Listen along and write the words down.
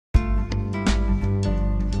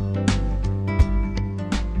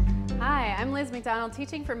Liz McDonald,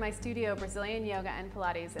 teaching from my studio Brazilian Yoga and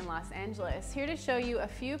Pilates in Los Angeles, here to show you a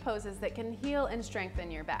few poses that can heal and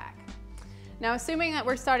strengthen your back. Now, assuming that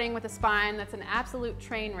we're starting with a spine that's an absolute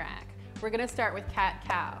train wreck, we're going to start with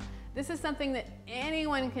cat-cow. This is something that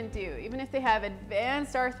anyone can do, even if they have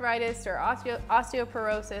advanced arthritis or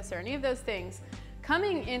osteoporosis or any of those things.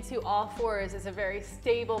 Coming into all fours is a very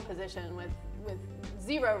stable position with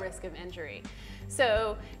zero risk of injury.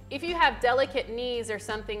 So if you have delicate knees or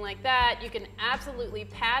something like that, you can absolutely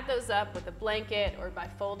pad those up with a blanket or by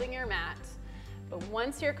folding your mat. But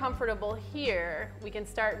once you're comfortable here, we can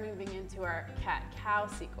start moving into our cat-cow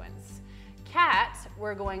sequence. Cat,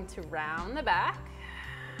 we're going to round the back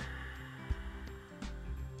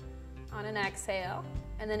on an exhale,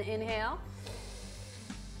 and then inhale.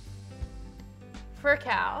 For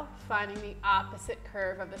cow, finding the opposite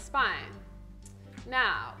curve of the spine.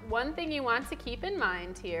 Now, one thing you want to keep in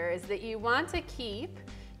mind here is that you want to keep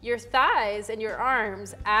your thighs and your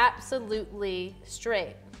arms absolutely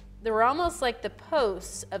straight. They're almost like the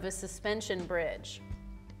posts of a suspension bridge.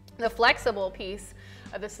 The flexible piece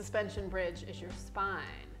of the suspension bridge is your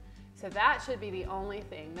spine. So that should be the only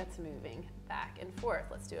thing that's moving back and forth.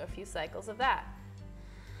 Let's do a few cycles of that.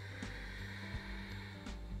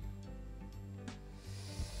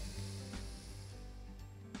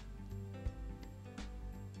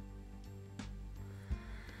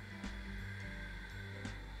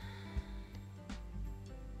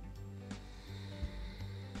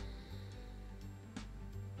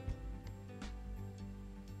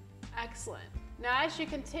 Excellent. Now as you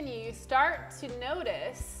continue, you start to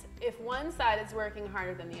notice if one side is working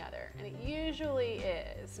harder than the other, and it usually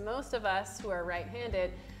is. Most of us who are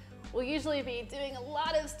right-handed will usually be doing a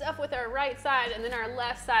lot of stuff with our right side, and then our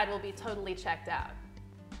left side will be totally checked out.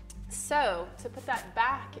 So to put that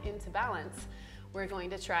back into balance, we're going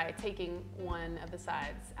to try taking one of the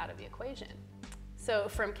sides out of the equation. So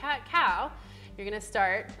from cat-cow, you're going to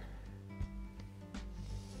start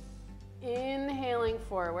inhaling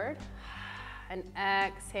forward and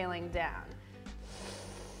exhaling down.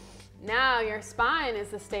 Now your spine is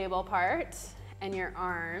the stable part and your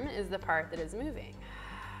arm is the part that is moving.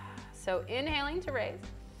 So inhaling to raise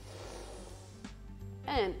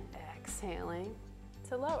and exhaling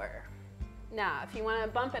to lower. Now, if you want to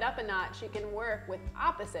bump it up a notch, you can work with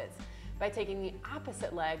opposites by taking the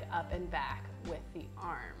opposite leg up and back with the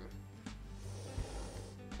arm.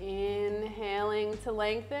 Inhaling to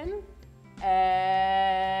lengthen.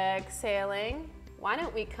 Exhaling. Why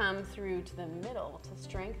don't we come through to the middle to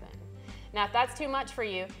strengthen? Now, if that's too much for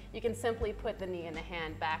you, you can simply put the knee and the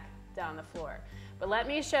hand back down the floor. But let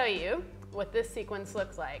me show you what this sequence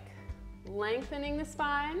looks like. Lengthening the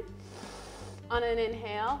spine on an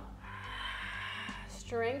inhale,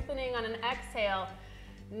 strengthening on an exhale,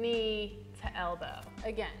 knee to elbow.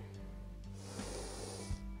 Again.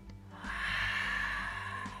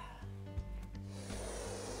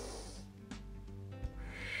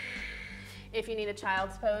 If you need a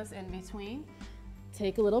child's pose in between,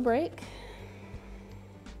 take a little break.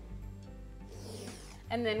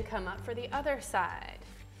 And then come up for the other side.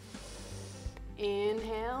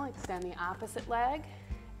 Inhale, extend the opposite leg.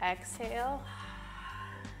 Exhale,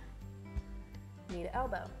 knee to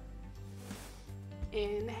elbow.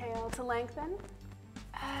 Inhale to lengthen.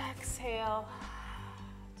 Exhale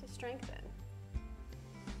to strengthen.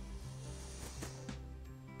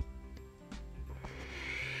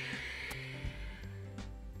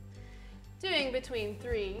 Doing between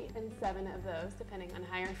 3 and 7 of those, depending on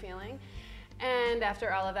how you're feeling. And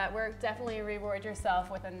after all of that work, definitely reward yourself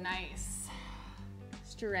with a nice,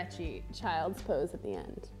 stretchy child's pose at the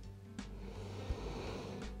end.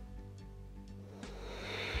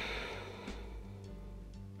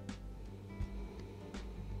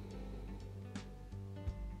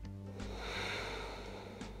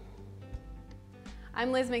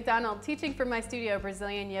 I'm Liz McDonald, teaching from my studio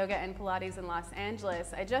Brazilian Yoga and Pilates in Los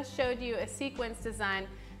Angeles. I just showed you a sequence designed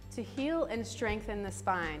to heal and strengthen the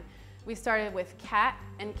spine. We started with cat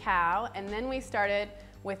and cow, and then we started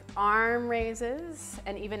with arm raises,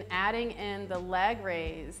 and even adding in the leg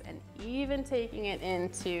raise, and even taking it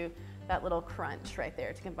into that little crunch right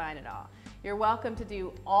there to combine it all. You're welcome to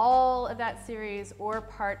do all of that series or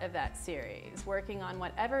part of that series, working on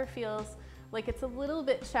whatever feels like it's a little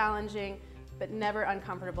bit challenging, but never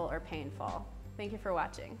uncomfortable or painful. Thank you for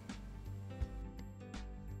watching.